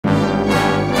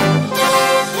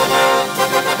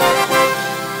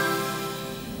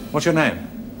What's your name?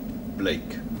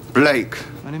 Blake. Blake.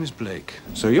 My name is Blake.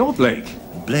 So you're Blake?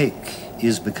 Blake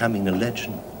is becoming a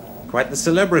legend. Quite the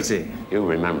celebrity. You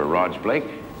remember Rog Blake?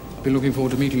 I've been looking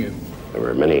forward to meeting you. There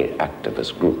were many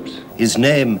activist groups. His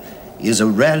name is a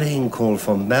rallying call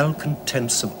for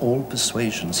malcontents of all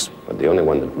persuasions. But the only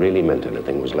one that really meant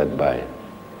anything was led by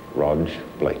Rog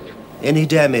Blake. Any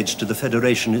damage to the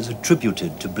Federation is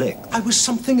attributed to Blake. I was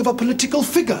something of a political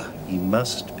figure. He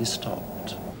must be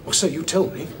stopped. Well, so you tell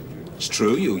me. It's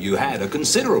true, you had a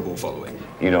considerable following.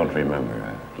 You don't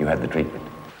remember. You had the treatment.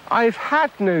 I've had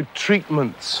no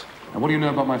treatments. And what do you know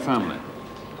about my family?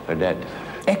 They're dead.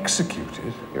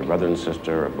 Executed? Your brother and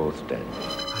sister are both dead.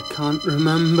 I can't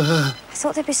remember. I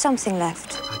thought there'd be something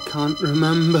left. I can't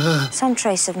remember. Some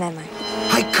trace of memory.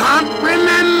 I can't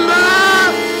remember!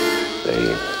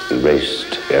 They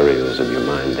erased areas of your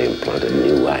mind. They implanted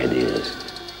new ideas.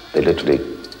 They literally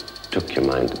took your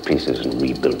mind to pieces and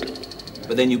rebuilt it.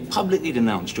 But then you publicly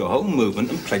denounced your whole movement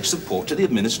and pledged support to the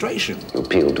administration. You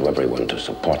appealed to everyone to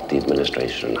support the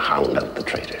administration and hound out the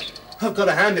traitors. I've got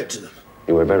to hand it to them.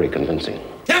 You were very convincing.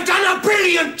 They've done a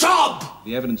brilliant job!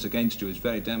 The evidence against you is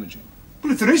very damaging.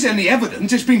 Well, if there is any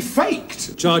evidence, it's been faked.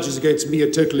 The charges against me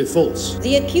are totally false.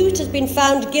 The accused has been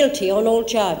found guilty on all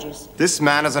charges. This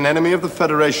man is an enemy of the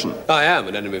Federation. I am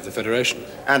an enemy of the Federation.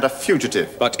 And a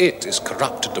fugitive. But it is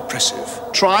corrupt and oppressive.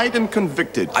 Tried and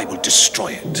convicted. I will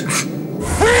destroy it.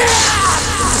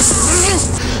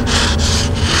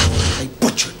 They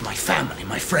butchered my family,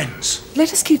 my friends.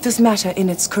 Let us keep this matter in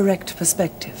its correct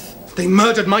perspective. They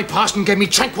murdered my past and gave me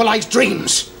tranquilized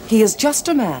dreams. He is just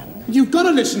a man. You've got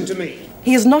to listen to me.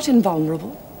 He is not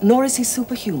invulnerable, nor is he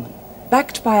superhuman.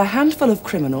 Backed by a handful of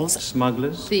criminals,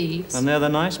 Smugglers. thieves, And they're the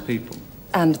nice people.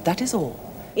 and that is all.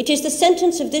 It is the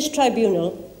sentence of this tribunal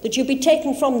that you be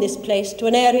taken from this place to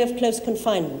an area of close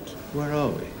confinement. Where are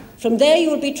we? From there you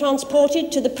will be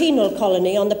transported to the penal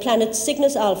colony on the planet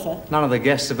Cygnus Alpha. None of the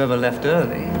guests have ever left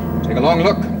early. Take a long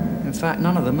look. In fact,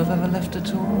 none of them have ever left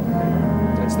at all.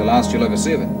 That's the last you'll ever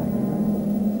see of it.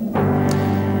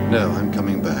 No, I'm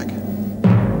coming back.